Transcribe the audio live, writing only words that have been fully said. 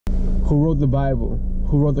Who wrote the Bible?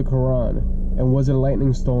 Who wrote the Quran? And was it a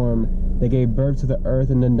lightning storm that gave birth to the earth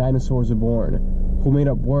and then dinosaurs were born? Who made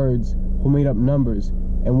up words? Who made up numbers?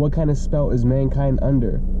 And what kind of spell is mankind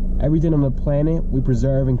under? Everything on the planet we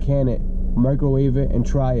preserve and can it. Microwave it and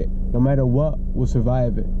try it. No matter what, we'll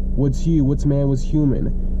survive it. What's you? What's man? What's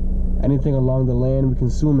human? Anything along the land, we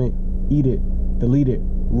consume it, eat it, delete it,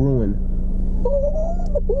 ruin.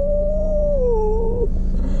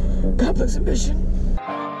 Complex ambition.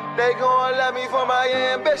 They gon' love me for my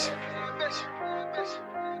ambition.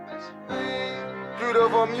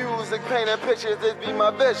 Beautiful music, painting pictures, this be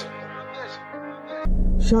my vision.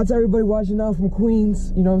 Shout out to everybody watching now from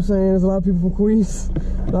Queens. You know what I'm saying? There's a lot of people from Queens,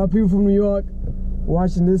 a lot of people from New York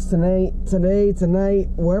watching this tonight,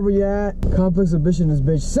 wherever you're at. Complex ambition, this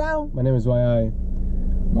bitch. Sound. My name is YI.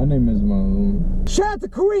 My name is Marloon. Shout out to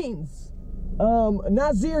Queens.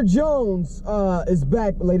 Nasir Jones is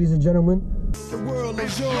back, ladies and gentlemen. The world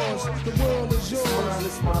is yours. The world is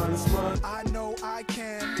yours. I know I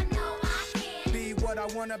can be what I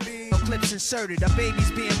wanna be. Clips inserted. A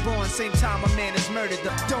baby's being born. Same time a man is murdered.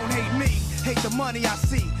 Don't hate me. Hate the money I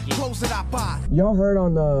see. Clothes that I buy. Y'all heard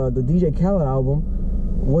on the DJ Khaled album.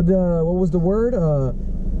 What was the word?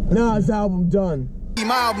 Nas album done.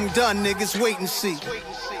 My album done, niggas. Wait and see.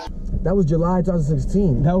 That was July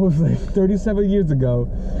 2016. That was like 37 years ago.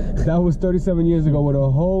 That was 37 years ago with a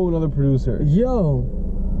whole other producer. Yo.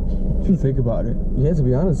 If you think about it. Yeah, to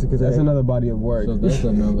be honest, because that's another body of work. So that's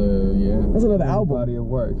another, That's another album. Body of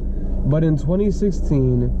work. But in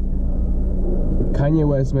 2016, Kanye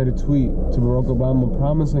West made a tweet to Barack Obama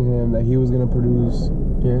promising him that he was going to produce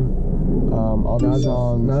all these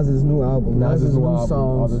songs. Nas's new album. Nas's new album.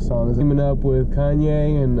 Songs. All the songs. Teaming up with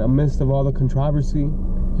Kanye in the midst of all the controversy.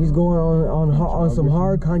 He's going on some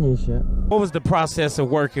hard Kanye shit. What was the process of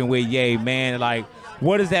working with Ye, man? Like,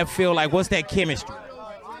 what does that feel like? What's that chemistry?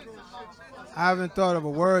 I haven't thought of a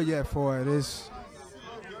word yet for it.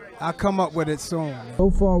 I'll come up with it soon. So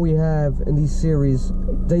far we have in these series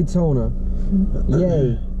Daytona,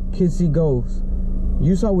 Ye, Kids See Ghosts.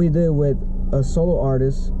 You saw what we did with a solo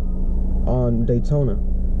artist on Daytona.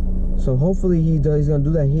 So hopefully he's gonna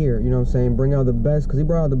do that here, you know what I'm saying? Bring out the best, because he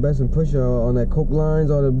brought out the best in Pusha on that coke lines,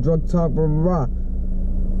 all the drug talk, blah, blah, blah.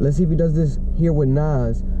 Let's see if he does this here with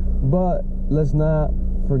Nas. But let's not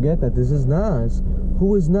forget that this is Nas.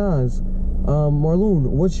 Who is Nas? Marloon,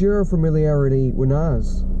 what's your familiarity with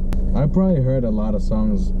Nas? I probably heard a lot of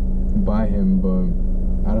songs by him, but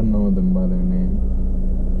I don't know them by their name.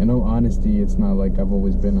 In all honesty, it's not like I've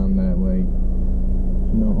always been on that, like,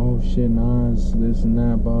 you know, oh shit, Nas, this and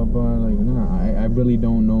that, blah, blah. Like, nah, I really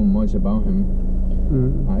don't know much about him.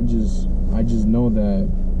 I just know that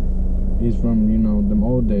he's from, you know, them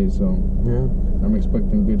old days, so yeah, I'm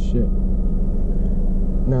expecting good shit.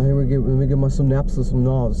 Now here let me get my synopsis from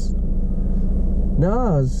Nas.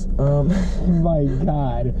 Nas, my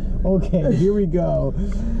God. Okay, here we go.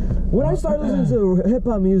 When I started listening to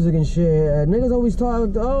hip-hop music and shit, niggas always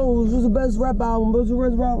talk, oh, this was the best rap album,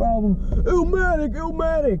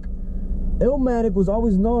 Illmatic. Illmatic was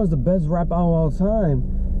always known as the best rap album of all time.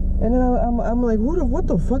 And then I'm like, what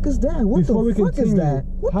the fuck is that? What the fuck is that?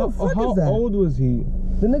 How old was he?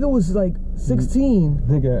 The nigga was like 16.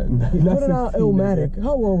 Nigga, he put it out Illmatic.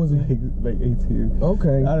 How old was he? Like 18.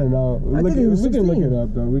 Okay. I don't know. I think he was 16. We can look it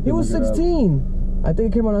up, though. He was 16. I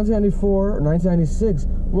think it came out in 1994 or 1996.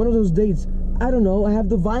 One of those dates. I don't know. I have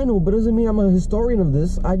the vinyl, but it doesn't mean I'm a historian of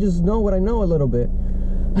this. I just know what I know a little bit.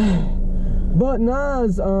 But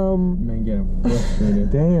Nas, man, getting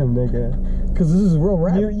frustrated. Damn, nigga. Because this is real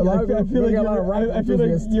rap. I feel like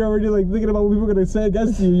you're already like thinking about what people are gonna say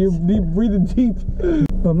against you. You're breathing deep.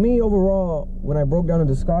 But me overall, when I broke down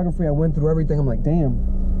the discography, I went through everything. I'm like, damn.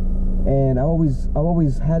 And I've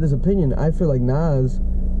always had this opinion. I feel like Nas,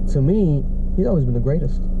 to me, he's always been the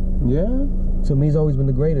greatest. Yeah. To me, he's always been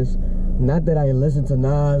the greatest. Not that I listen to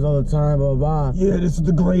Nas all the time, blah, blah, blah. Yeah, this is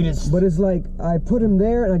the greatest. But it's like, I put him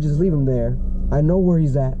there and I just leave him there. I know where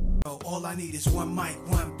he's at. All I need is one mic,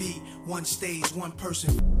 one beat, one stage, one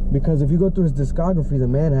person. Because if you go through his discography, the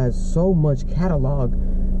man has so much catalog.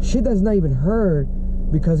 Shit that's not even heard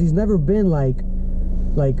because he's never been like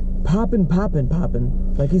poppin'.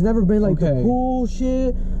 Like he's never been like the cool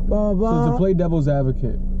shit, blah, blah. So to play devil's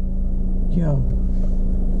advocate. Yo.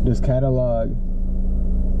 Does catalog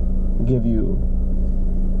give you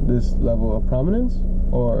this level of prominence?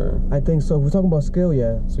 Or I think so. If we're talking about skill,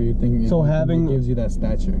 yeah. So you think it gives you that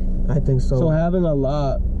stature? I think so. So having a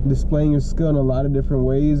lot, displaying your skill in a lot of different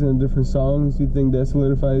ways and different songs, you think that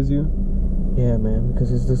solidifies you? Yeah, man. Because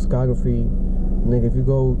his discography, nigga, if you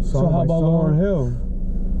go song by song. So how about Lauryn Hill?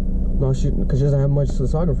 No, because she doesn't have much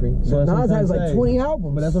discography. So Nas has like 20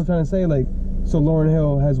 albums. But that's what I'm trying to say. Like, so Lauryn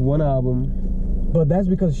Hill has one album. But that's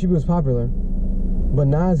because she was popular. But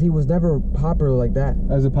Nas, he was never popular like that.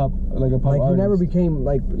 As a pop, like a pop artist. He never became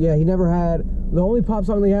like, yeah, he never had, the only pop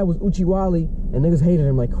song they had was Uchiwali, and niggas hated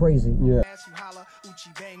him like crazy. Yeah.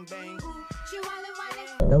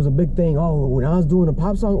 That was a big thing. Oh, when I was doing a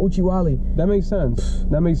pop song, Uchiwali. That makes sense.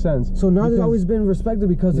 That makes sense. So Nas has always been respected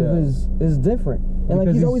because of his different. And because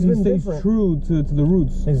like he's always been stays different. True to the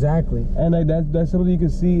roots. Exactly. And like that's something you can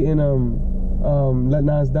see in Let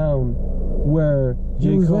Nas Down, where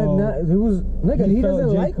J. Cole. He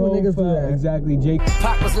doesn't like when niggas do that. Exactly.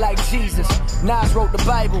 Pop was like Jesus. Nas wrote the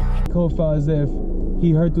Bible. Cole felt as if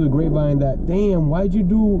he heard through the grapevine that, damn, why'd you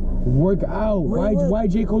do work out? Why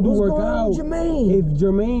J. Cole do work out? Jermaine? If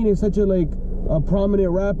Jermaine is such a prominent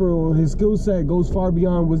rapper, his skill set goes far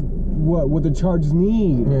beyond what the charges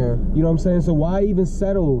need. Yeah. You know what I'm saying? So why even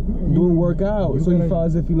settle doing work out? So he felt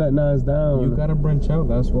as if he let Nas down. You gotta branch out,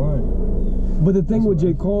 that's why. But the thing with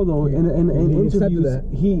J. Cole though, in interviews,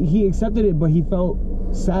 he accepted it, but he felt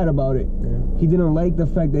sad about it. Yeah. He didn't like the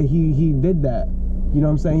fact that he did that. You know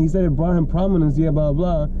what I'm saying? He said it brought him prominence, yeah, blah,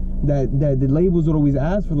 blah, that the labels would always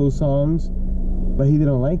ask for those songs, but he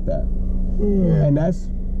didn't like that. Yeah. And that's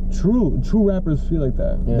true. True rappers feel like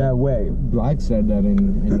that, that way. Black said that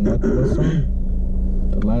in what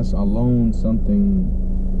song? The last Alone something.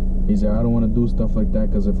 He said, I don't want to do stuff like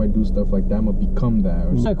that because if I do stuff like that, I'm going to become that.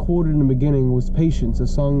 Or I quoted in the beginning was Patience, a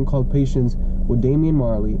song called Patience with Damian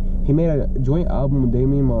Marley. He made a joint album with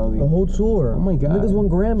Damian Marley. The whole tour. Oh my God. Niggas won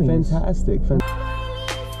Grammys. Fantastic.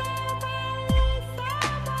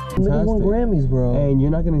 Niggas won Grammys, bro. And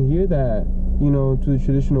you're not going to hear that, you know, to the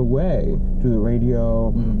traditional way, through the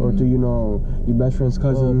radio, or to, you know, your best friend's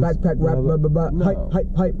cousins. Backpack rap, blah, blah, blah,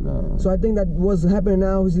 hype. No. So I think that what's happening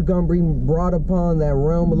now is he's going to be brought upon that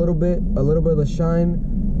realm a little bit of the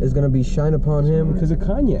shine is going to be shine upon him. Because of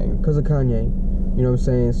Kanye. You know what I'm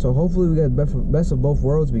saying? So hopefully we get best of both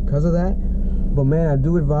worlds because of that. But man, I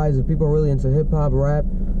do advise if people are really into hip-hop, rap,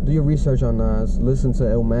 do your research on Nas. Listen to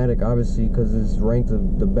Illmatic, obviously, because it's ranked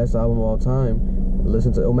the best album of all time.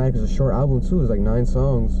 Listen to Illmatic. It's a short album too. It's like 9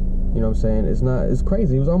 songs. You know what I'm saying? It's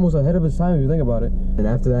crazy. He was almost ahead of his time if you think about it. And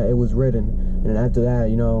after that, It Was Written. And then after that,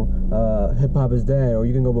 you know, Hip Hop Is Dead. Or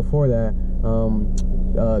you can go before that,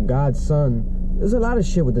 God's Son. There's a lot of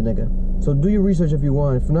shit with the nigga. So do your research if you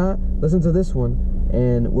want. If not, listen to this one.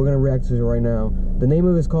 And we're gonna react to it right now. The name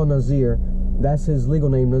of it is called Nasir. That's his legal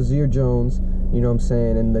name, Nasir Jones. You know what I'm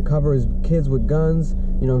saying? And the cover is kids with guns.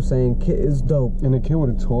 You know what I'm saying? Kid is dope. And a kid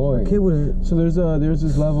with a toy. A kid with a... So there's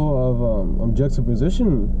this level of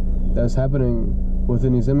juxtaposition that's happening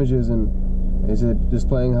within these images, and is it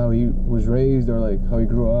displaying how he was raised or like how he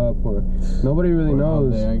grew up, or nobody really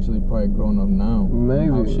knows. They actually probably grown up now.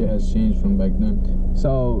 Maybe how shit has changed from back then.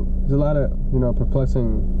 So there's a lot of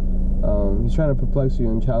perplexing. He's trying to perplex you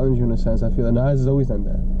and challenge you in a sense. I feel that Nas has always done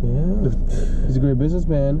that. Yeah. He's a great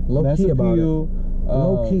businessman. Low key about it.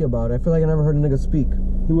 Low key about it. I feel like I never heard a nigga speak.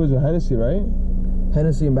 He was with Hennessy, right?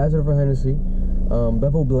 Hennessy, ambassador for Hennessy.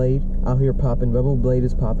 Bevel Blade out here popping. Bevel Blade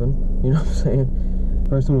is popping. You know what I'm saying?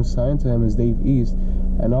 Person who signed to him is Dave East,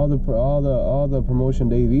 and all the promotion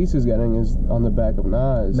Dave East is getting is on the back of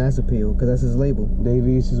Nas. Mass Appeal, because that's his label. Dave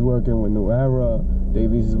East is working with New Era.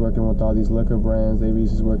 Dave East is working with all these liquor brands. Dave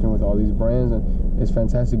East is working with all these brands, and it's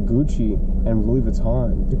fantastic. Gucci and Louis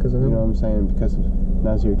Vuitton. Because of him. You know what I'm saying? Because of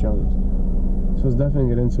Nasir Jones. So let's definitely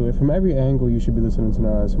get into it. From every angle, you should be listening to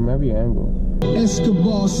Nas. From every angle.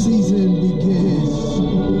 Escobar season begins.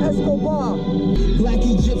 Escobar. Black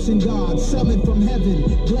Egyptian god summoned from heaven.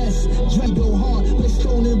 Bless, drink go hard. Let's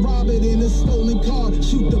stone and rob it in a stolen car.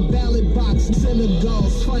 Shoot the ballot box.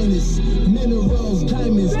 Senegal's finest. Minerals,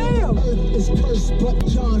 diamonds. Damn. The earth is cursed, but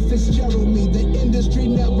John Fitzgerald me. The industry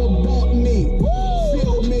never bought me.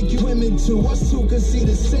 Field make you women to us two can see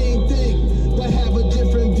the same thing, but have a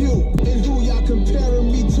different view. And who y'all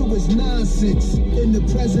comparing me to is nonsense in the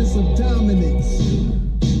presence of dominance.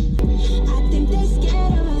 I think they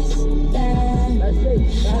scared of us.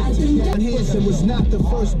 John Hanson was not the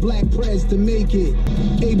first black prez to make it.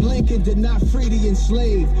 Abe Lincoln did not free the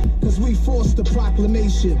enslaved, cause we forced the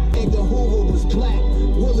proclamation. Edgar Hoover was black.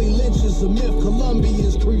 Willie Lynch is a myth.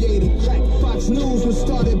 Colombians created crack. Fox News was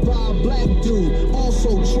started by a black dude.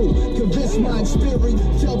 Also true. Convinced my experience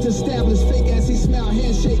felt established. Fake as he smiled,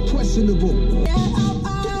 handshake questionable. I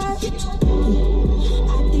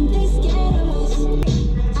think they scared of us.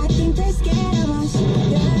 I think they scared of us.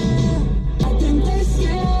 Yeah. I think they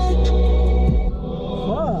scared.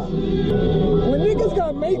 Fuck. When niggas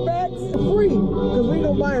got makebacks free, because we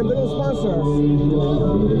don't buy them, they don't sponsor us.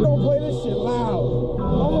 We don't play this shit loud.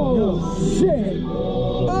 Oh shit!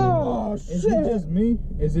 Oh shit! Is it just me?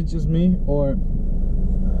 Is it just me, or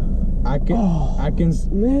I can?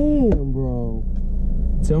 Man, bro.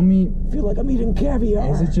 Tell me. I feel like I'm eating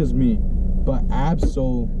caviar. Is it just me? But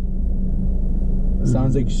Absol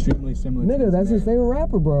sounds extremely similar. Nigga, to that's his favorite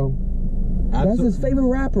rapper, bro. That's his favorite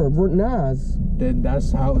rapper, Nas. Then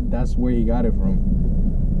that's where he got it from.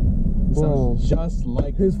 Bro, sounds just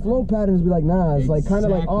like his flow patterns be like Nas, like kind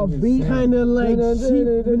of like offbeat, kind of like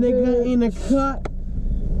cheap when they got in a cut.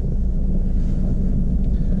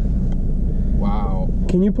 Wow.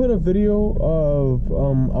 Can you put a video of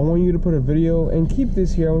I want you to put a video and keep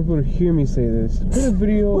this here. I want people to hear me say this. Put a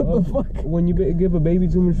video of when you give a baby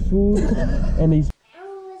too much food and they.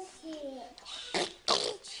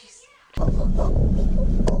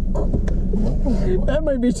 That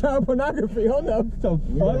might be child pornography. Hold up.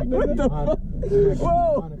 What the fuck?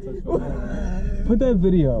 Whoa. Put that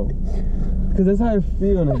video. Cause that's how I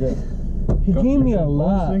feel, nigga. He gave me a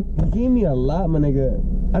lot. He gave me a lot, my nigga.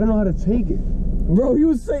 I don't know how to take it. Bro, he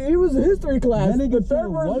was saying, he was in history class. That nigga said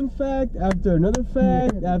one fact after another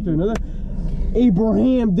fact after another.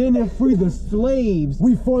 Abraham didn't free the slaves.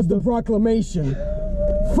 We forced the proclamation.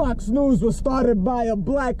 Fox News was started by a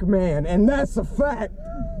black man, and that's a fact.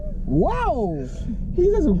 Wow. He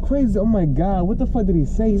said some crazy, oh my God, what the fuck did he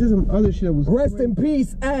say? He said some other shit that was Rest in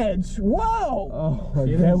peace, Edge. Wow. Oh,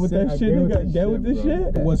 again with that shit, nigga. Again with this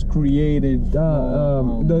shit. Was created. The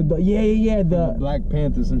Black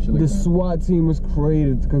Panther, some shit like the that. SWAT team was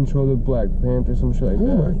created to control the Black Panther, some shit like that.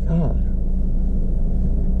 Oh my God.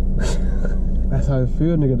 That's how I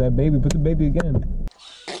feel, nigga. That baby, put the baby again.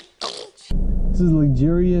 This is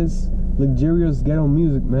luxurious ghetto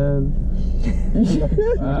music, man.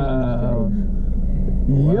 Wow.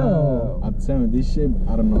 Yo, I'm telling you, this shit,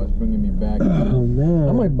 I don't know, it's bringing me back. Oh man,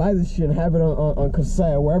 I might buy this shit and have it on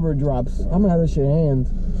cassette wherever it drops. I'm gonna have this shit hand.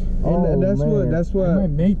 And that's what I might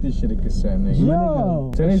make this shit a cassette, nigga.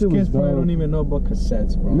 Yo, Today's kids probably don't even know about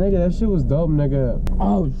cassettes, bro. Nigga, that shit was dope, nigga.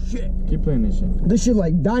 Oh shit. Keep playing this shit. This shit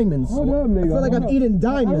like diamonds. Hold up, nigga. I feel like I'm eating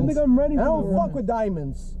diamonds. I don't think I'm ready for I don't that. fuck with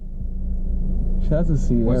diamonds. Shout out to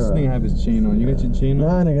Sierra. What's this nigga have his chain on? You got your chain on?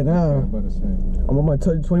 Nah, nigga, nah. Okay, I'm about to say. I'm on my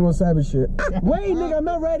 21 Savage shit. Wait, nigga, I'm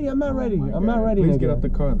not ready. I'm not ready. Oh I'm not ready, Please nigga. get out the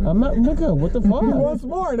car then. I'm not, nigga. What the fuck? He wants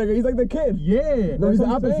more, nigga. He's like the kid. Yeah. No, he's the what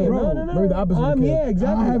I'm opposite. saying. No, No. he's the opposite. of the kid. Yeah,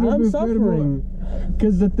 exactly. I'm suffering.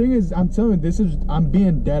 Because the thing is, I'm telling you, I'm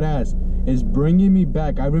being dead ass. It's bringing me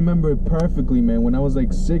back. I remember it perfectly, man. When I was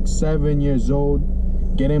like 6, 7 years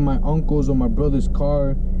old, getting in my uncle's or my brother's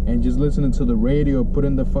car and just listening to the radio,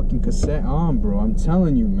 putting the fucking cassette on, bro. I'm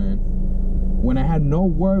telling you, man. When I had no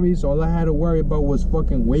worries, all I had to worry about was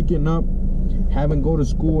fucking waking up, having to go to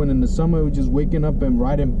school, and in the summer, it was just waking up and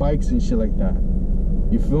riding bikes and shit like that.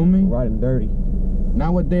 You feel me? Riding dirty.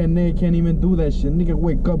 Nowadays, nigga can't even do that shit. Nigga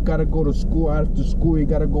wake up, gotta go to school. After school, you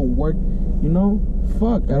gotta go work. You know?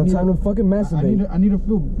 Fuck. Got time to fucking masturbate. I need to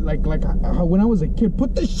feel like how when I was a kid.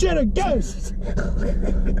 Put the shit again.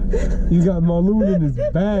 You got Marloon in his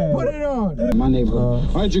bag. Put it on. My neighborhood.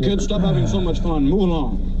 All right, you kids, stop having so much fun. Move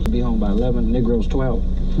along. Be home by 11. Negroes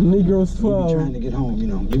 12. Negroes You be 12. trying to get home, you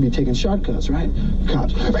know. You be taking shortcuts, right?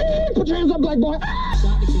 Cops. Hey, put your hands up, black boy.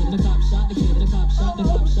 Shot the kid, the cop shot the kid, the cop shot the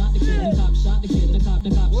cop shot the kid, the cop shot the kid, the cop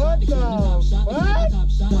shot the kid, the cop shot the kid, the cop shot the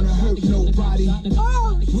kid, Wanna hurt nobody.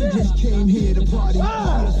 We just came here to party.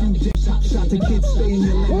 A few dicks, shot the kid, stay in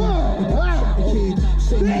your lane. Shot the kid,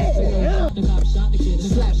 stay in your lane.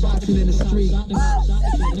 Slap boxing in the street.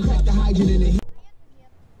 Crack the hydrant in the heat.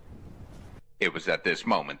 It was at this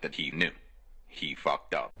moment that he knew. He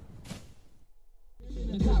fucked up.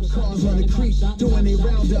 Cop cars on the creek, doing a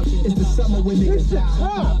roundup. It's the summer when niggas die.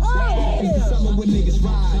 It's the summer when niggas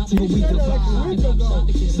ride till we divide.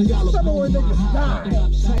 So y'all are blowing my high.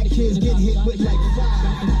 Black kids get hit with like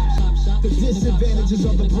fire. The disadvantages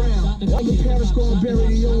of the brown. All the parents gonna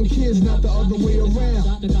bury their own kids, not the other way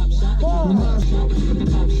around.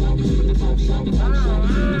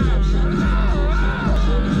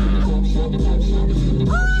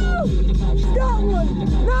 Got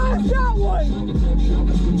one! Nah, got one!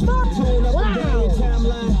 Tone up and down your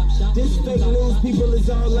timeline. This fake news, people is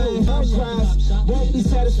online. Our cries won't be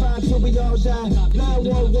satisfied till we all die.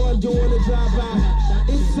 911 doing a drive-by.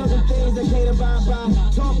 It's certain things I can't abide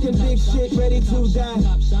by. Talking big shit, ready to die.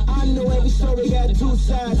 I know every story got two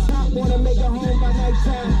sides. Cop wanna make a home by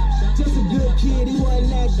nighttime. Just a good kid, he wasn't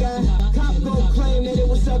that guy. Cop gon' claim that it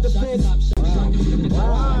was self-defense. Working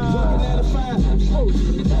out of 5.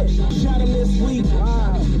 Shot him this week.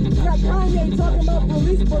 Got Kanye talking about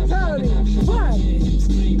police brutality. What?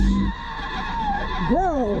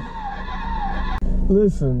 Bro.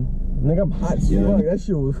 Listen, nigga, I'm hot as fuck. That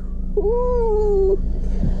shit was.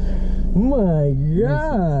 My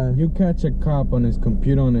God. You catch a cop on his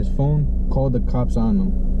computer on his phone, call the cops on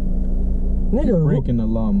him. Nigga, you're breaking the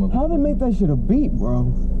law, motherfucker. How they make that shit a beat,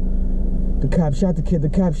 bro? The cop shot the kid, the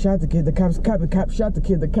cop shot the kid, the cop shot the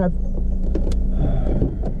kid, the cop.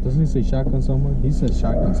 Doesn't he say shotgun somewhere? He said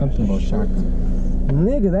shotgun, something about shotgun.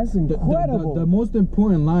 Nigga, that's incredible. The most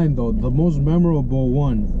important line though, the most memorable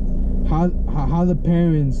one, how the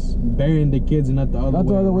parents burying the kids and not the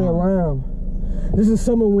other way around. This is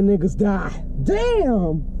summer when niggas die.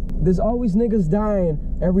 Damn! There's always niggas dying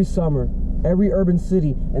every summer, every urban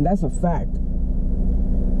city, and that's a fact.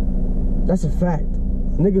 That's a fact.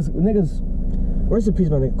 Niggas, rest in peace,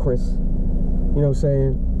 my nigga Chris. You know what I'm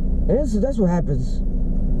saying? And that's what happens.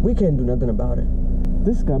 We can't do nothing about it.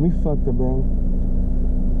 This got me fucked up, bro.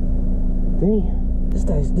 Damn. This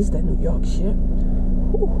that New York shit.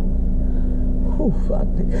 Whew, fuck,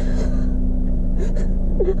 nigga.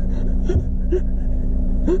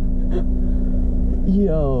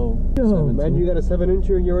 Yo, man, you got a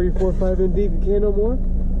 7-incher and you're already 4 or 5 in deep. You can't no more?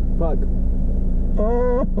 Fuck.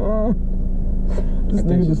 This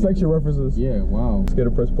nigga just sexual references. Yeah, wow. Scared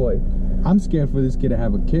to press play. I'm scared for this kid to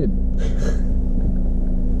have a kid.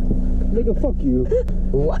 Nigga, fuck you.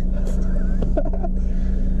 What?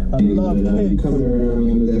 I love kids. Coming around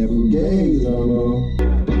with that fugazi,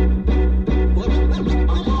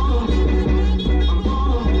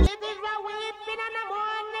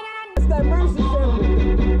 That's that mercy sample.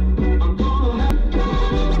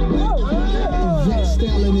 Jet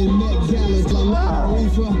styling and neck gallons, like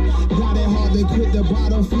reefer. Got it hard to quit the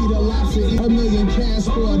bottom feeder lobster. $1 million cash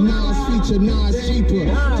for a Nas feature, Nas cheaper.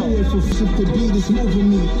 Do it for shit, the beat is moving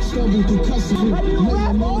me. Stumble through custody.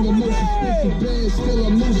 Million long emotions, split the bed. Still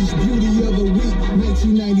I'm losing beauty of the week,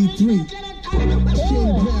 1993. Chin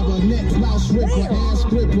grabber, neck blouse ripper, ass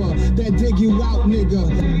gripper. That dig you out, nigga.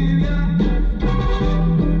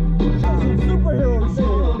 Superhero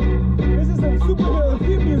shit. This is some superhero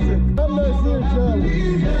theme music. I'm Nasir Jones.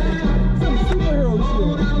 Some superhero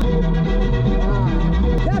shit.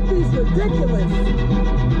 That beat's ridiculous.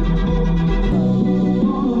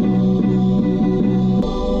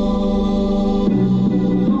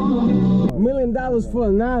 $1 million for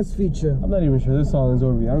a Nas feature. I'm not even sure this song is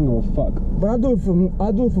over yet. I don't give a fuck. But I'll do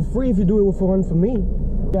it for free if you do it for one for me.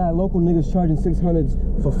 Yeah, local niggas charging 600s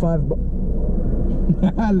for $5.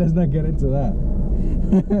 Let's not get into that.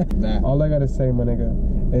 All I gotta say, my nigga,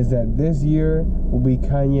 is that this year will be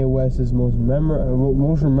Kanye West's most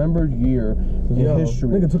remembered year in history.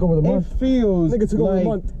 Nigga took over the month. It feels Nigga took over the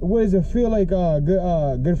month. What does it feel like?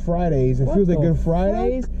 Good Fridays. It feels like Good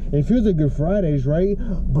Fridays. It feels like Good Fridays, right?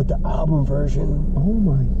 But the album version. Oh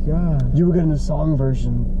my God. You were getting the song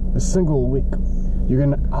version, the single week. You're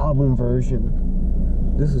getting the album version.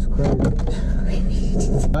 This is crazy.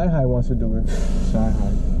 Sky High wants to do it. Sky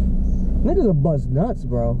High. Niggas are buzz nuts,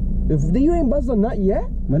 bro. If you ain't buzzed a nut yet,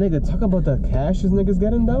 my nigga, talk about the cash this nigga's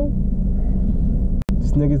getting though.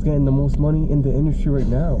 This nigga's getting the most money in the industry right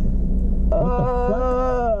now.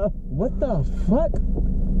 What the fuck?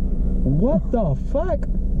 What the fuck?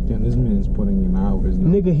 Damn, this man's putting in hours now.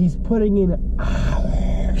 Nigga, he's putting in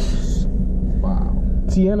hours. Wow.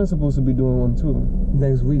 Tiana's supposed to be doing one too.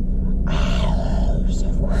 Next week. Hours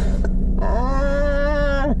of work.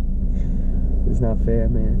 It's not fair,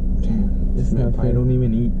 man. Damn. It's not fair. I don't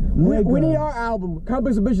even eat. We need our album,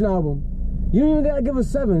 Complex Ambition album. You don't even gotta give us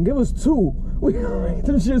 7, give us 2. We gonna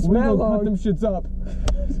them shits we mad gonna long. cut them shits up.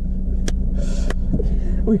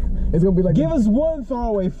 It's gonna be like give us one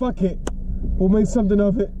throwaway, fuck it. We'll make something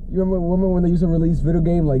of it. You remember when they used to release video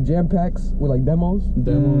game like jam packs with like demos?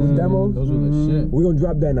 Demos. Those were the shit. We're gonna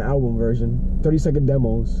drop that in the album version. 30-second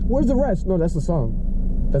demos. Where's the rest? No, that's the song.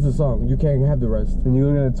 That's the song. You can't have the rest. And you're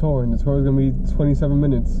gonna get a tour, and the tour is gonna be 27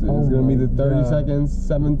 minutes. It's gonna be the 30 seconds,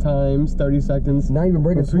 7 times, 30 seconds. Not even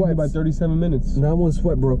breaking sweats. By 37 minutes. Not one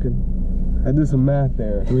sweat broken. I did some math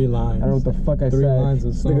there. 3 lines. I don't know what the fuck I said. 3 lines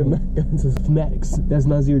of song. Mathematics. That's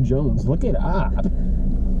Nasir Jones. Look it up.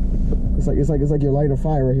 It's like you're lighting a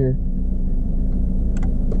fire right here.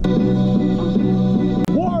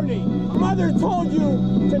 Warning! Mother told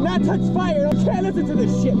you to not touch fire. You can't listen to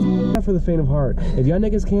this shit. Not for the faint of heart. If y'all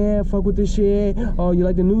niggas can't fuck with this shit, oh, you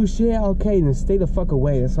like the new shit? Okay, then stay the fuck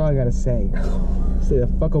away. That's all I gotta say. Stay the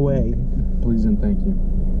fuck away. Please and thank you.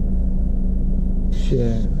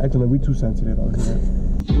 Shit. Acting like we too sensitive out here.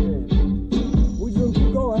 We just gonna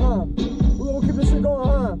keep going, huh? We gonna keep this shit going,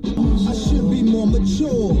 huh? I should be more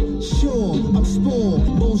mature. Sure, I'm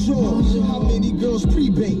spoiled. Bonjour. How many girls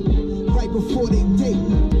pre-bait right before they date?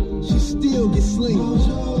 She still gets slayed.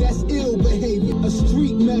 That's ill behavior. A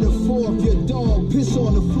street metaphor. If your dog piss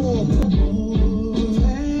on the floor.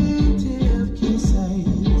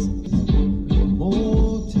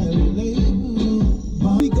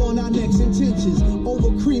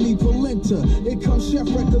 polenta. It comes chef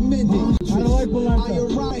recommended. I don't like polenta.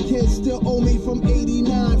 Ironic head still owe me from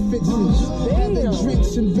 89 fixings. Having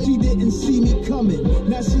drinks and she didn't see me coming.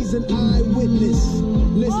 Now she's an eyewitness.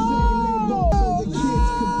 Let's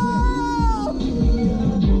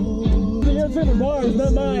the bars,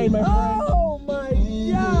 not mine, my friend. Oh my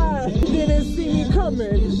God! She didn't see me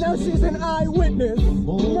coming. Now she's an eyewitness.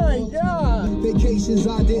 My God! Vacations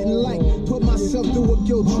I didn't like. Put myself through a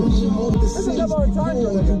guilt trip. All the same. The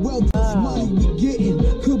wealth is money we getting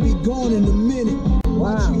could be gone in a minute.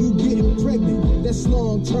 Watch you getting pregnant. That's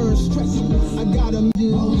long-term stress. I got a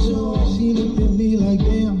she looked at me like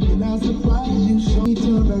damn. Not surprised you. She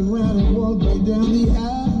turned back around and walked back down the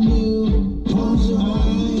avenue.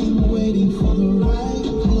 I'm waiting for the right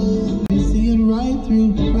club. Seeing right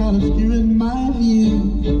through, crowd obscuring my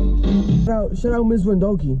view. Shout out Miss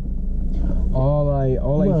Wendoki. All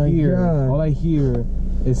I hear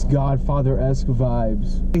is Godfather-esque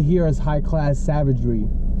vibes. I hear is high-class savagery.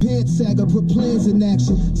 Pants Saga put plans in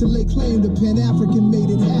action to lay claim to Pan-African made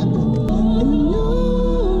it happen.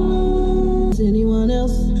 And anyone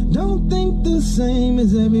else don't think the same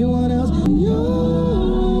as everyone else.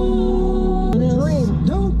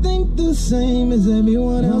 Don't think the same as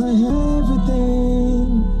everyone else. I have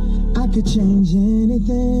everything. I could change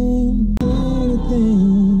anything.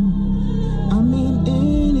 Anything. I mean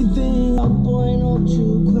anything. Oh boy, don't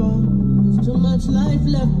you cry. There's too much life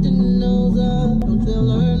left in those eyes. Don't they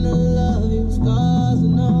learn to love you? Scars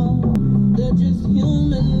and all. They're just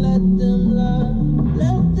human. Let them lie.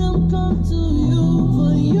 Let them come to you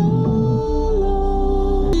for your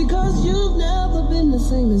love. Because you've never been the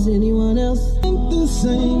same as anyone else. Think the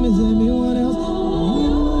same as everyone else.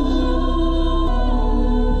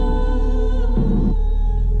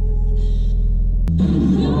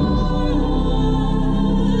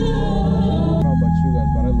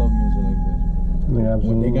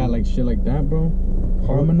 When they got like shit like that, bro,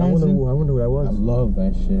 harmonizing. I wonder who that was. I love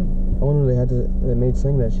that shit. I wonder who they made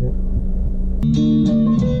sing that shit.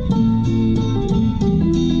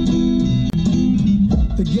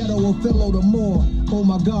 The ghetto Othello the more. Oh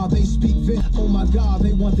my God, they speak vent. Oh my God,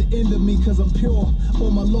 they want the end of me cause I'm pure. Oh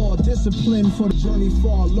my Lord, discipline for the journey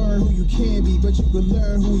far. Learn who you can be, but you can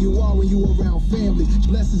learn who you are when you around family.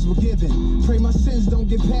 Blessings were given. Pray my sins don't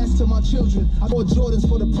get passed to my children. I bought Jordans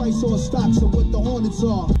for the price on stocks of what the Hornets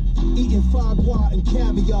are. Eating foie gras and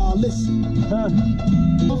caviar. Listen. Far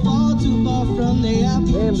too far from the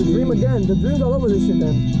apple. Damn, the dream again. The dream's all over this shit,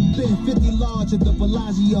 then. Spent 50 large at the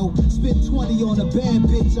Bellagio. Spent 20 on a bad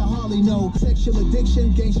bitch I hardly know. Sexual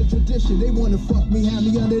addiction, gangster tradition. They wanna fuck me, have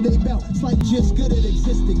me under their belt. It's like just good at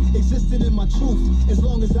existing in my truth. As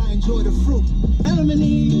long as I enjoy the fruit.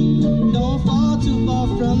 Emily, don't fall too far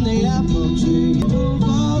from the apple tree. Don't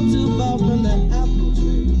fall too far from the apple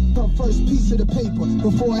tree. First piece of the paper.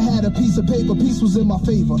 Before I had a piece of paper, peace was in my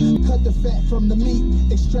favor. Cut the fat from the meat,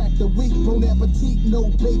 extract the wheat. Bon appetit, no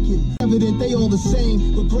bacon. Evident they all the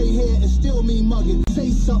same, but gray hair and still me mugging. Say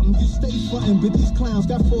something, you stay frontin', but these clowns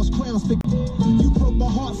got false crowns. You broke my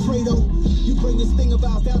heart, Fredo. You bring this thing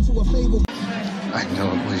about down to a fable. I know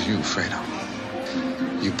it was you, Fredo.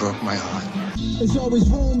 You broke my heart. There's always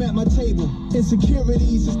room at my table.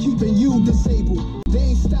 Insecurities is keeping you disabled. They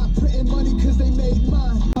ain't stopped printing money cause they made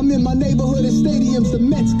mine. I'm in my neighborhood and stadiums, the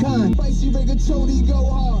Mets kind. Spicy rigatoni, go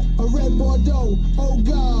hard. A red Bordeaux, oh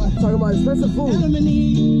God. Talking about expensive food.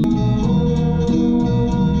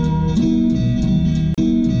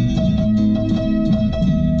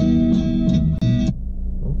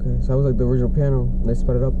 Okay, so that was like the original piano. They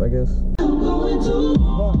sped it up, I guess.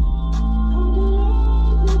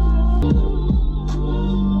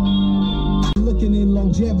 Looking in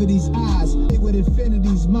longevity's eyes, with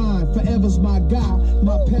infinity's mind, forever's my guy,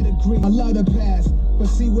 my pedigree. I love the past, but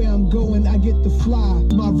see where I'm going, I get to fly.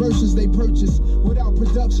 My verses they purchase, without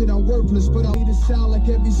production I'm worthless, but I need to sound like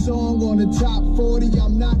every song on the top 40.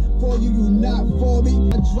 I'm not for you, you not for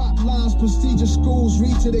me. I drop lines, prestigious schools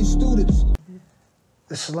read to their students.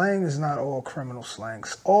 The slang is not all criminal slang.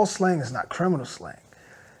 All slang is not criminal slang.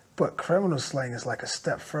 But criminal slang is like a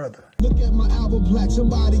step further. Look at my album Black,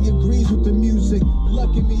 somebody agrees with the music.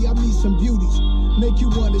 Lucky me, I meet some beauties. Make you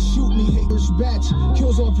want to shoot me, haters batch.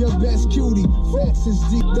 Kills off your best cutie. Facts is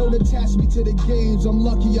deep, don't attach me to the games. I'm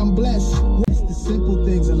lucky, I'm blessed. It's the simple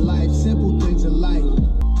things in life, simple things in life.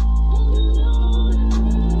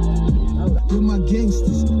 With my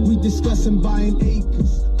gangsters, we discussing buying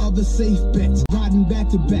acres. Other safe bets, riding back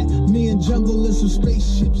to back. Me and Jungle in some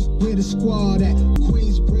spaceships. Where the squad at?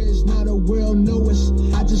 Queensbridge, not a world know us.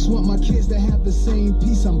 I just want my kids to have the same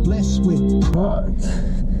peace I'm blessed with. I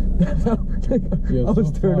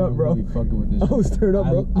was turned up, bro. Really fucking with this I was turned up,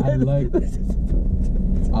 bro. I like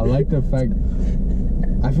I like the fact.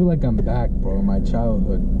 I feel like I'm back, bro. My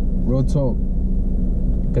childhood, real talk.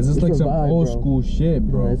 Cause it's like some old school shit,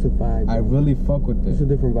 bro. Yeah, it's a vibe, bro. I really fuck with this. It's a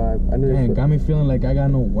different vibe. Damn, got me feeling like I got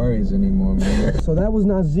no worries anymore, man. So that was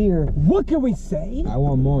Nasir. What can we say? I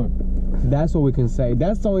want more. That's what we can say.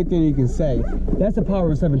 That's the only thing you can say. That's the power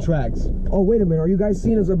of 7 tracks. Oh, wait a minute. Are you guys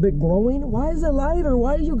seeing us a bit glowing? Why is it lighter?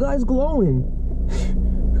 Why are you guys glowing?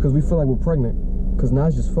 Because we feel like we're pregnant. Because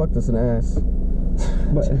Nas just fucked us in the ass.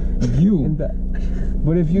 But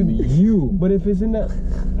but if but if it's in the,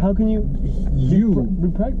 how can you be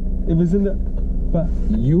pregnant if it's in the? But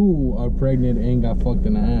you are pregnant and got fucked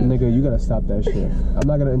in the ass. Nigga, you gotta stop that shit. I'm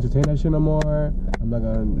not gonna entertain that shit no more. I'm not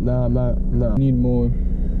gonna. Nah, I'm not. No. We need more.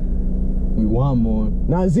 We want more.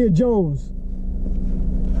 Nasir Jones.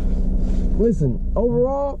 Listen,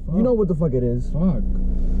 overall, you know what the fuck it is. Fuck.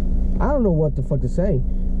 I don't know what the fuck to say.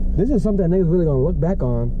 This is something that niggas really gonna look back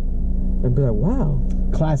on and be like, wow.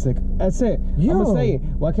 Classic. That's it. Yo. I'm gonna say it.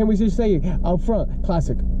 Why can't we just say it out front?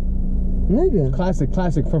 Classic. Nigga.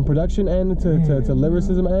 Classic. From production end to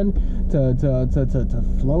lyricism end to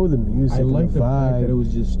flow the music. I like the fact that it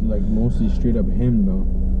was just like mostly straight up him though.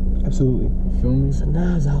 Absolutely. You feel me? It's a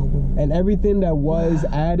Nas album. And everything that was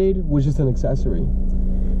added was just an accessory.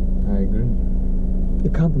 I agree.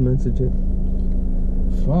 It complimented it.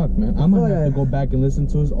 Fuck, man. I'm gonna have to go back and listen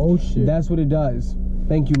to his old shit. That's what it does.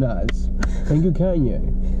 Thank you, Nas. Thank you, Kanye.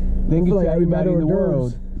 Thank you to everybody in the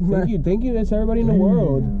world. Thank you to everybody in the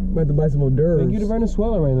world. I'm about to buy some more d'oeuvres. Thank you to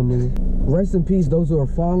Venezuela randomly. Rest in peace, those who are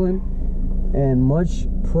fallen, and much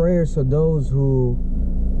prayers to those who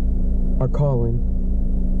are calling.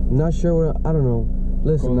 Not sure what, I don't know.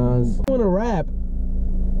 Listen, Nas. You wanna rap?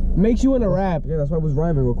 Makes you wanna rap. Yeah, that's why I was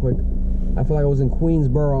rhyming real quick. I feel like I was in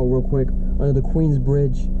Queensboro real quick, under the Queens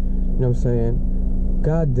Bridge. You know what I'm saying?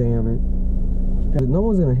 God damn it. No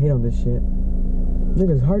one's gonna hate on this shit.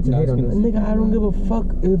 Nigga, it's hard to hate on this. Nigga, I don't give a fuck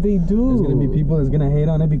if they do. There's gonna be people that's gonna hate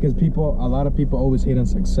on it because a lot of people always hate on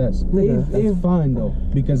success. Nigga, that's fine though,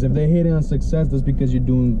 because if they hate on success, that's because you're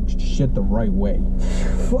doing shit the right way.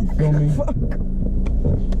 You feel me?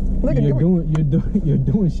 Nigga, you're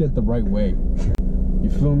doing shit the right way. You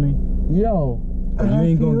feel me? Yo. But you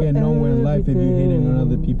ain't gonna get nowhere in life if you're hating on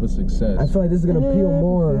other people's success. I feel like this is gonna appeal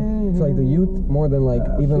more to like the youth, more than like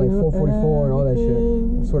even like 444 and all that shit.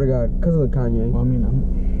 I swear to God, because of the Kanye. Well, I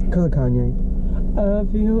mean, because of Kanye. I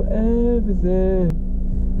feel everything.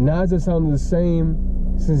 Nas has sounded the same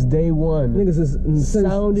since day one. Nigga, since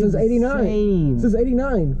 89. Since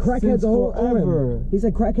 89. Crackheads owe him. He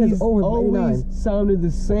said crackheads owe him 89. Always sounded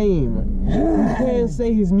the same. You can't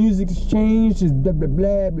say his music has changed, his blah blah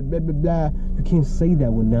blah blah blah blah blah. You can't say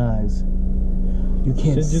that with Nas. You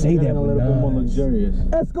can't say that with Nas. A little bit more luxurious.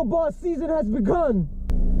 Escobar season has begun.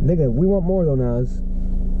 Nigga, we want more though, Nas.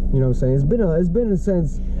 You know what I'm saying? It's been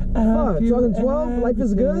since 2012. Life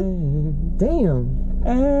is good. Damn.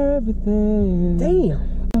 Everything. Damn.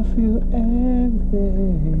 I feel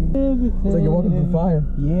everything. It's like you're walking through fire.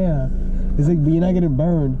 Yeah. It's like, but you're not getting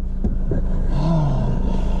burned.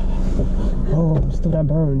 Oh, I'm still not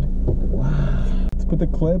burned. Wow. Let's put the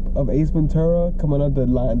clip of Ace Ventura coming out the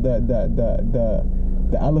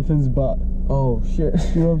elephant's butt. Oh shit.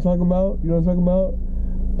 You know what I'm talking about? You know what I'm talking about?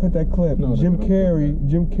 Put that clip. No, Jim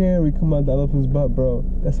Carrey come out the elephant's butt, bro.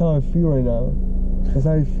 That's how I feel right now. That's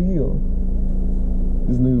how I feel.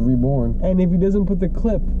 This nigga's reborn. And if he doesn't put the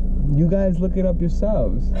clip, you guys look it up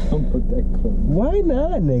yourselves. Don't put that clip. Why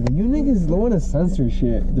not, nigga? You niggas want to censor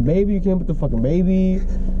shit. The baby, you can't put the fucking baby.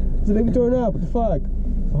 It's the baby throwing up. What the fuck?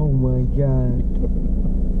 Oh my God.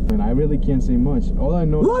 And I really can't say much. All I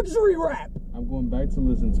know. Luxury rap. I'm going back to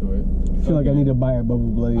listen to it. I feel like I need to buy a Bevel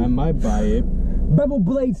Blade. I might buy it. Bevel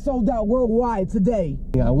Blade sold out worldwide today.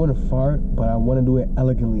 Yeah, I want to fart, but I want to do it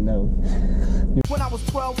elegantly now. When I was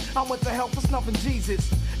 12, I went to hell for snuffing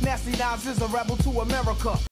Jesus. Nasty Nas is a rebel to America.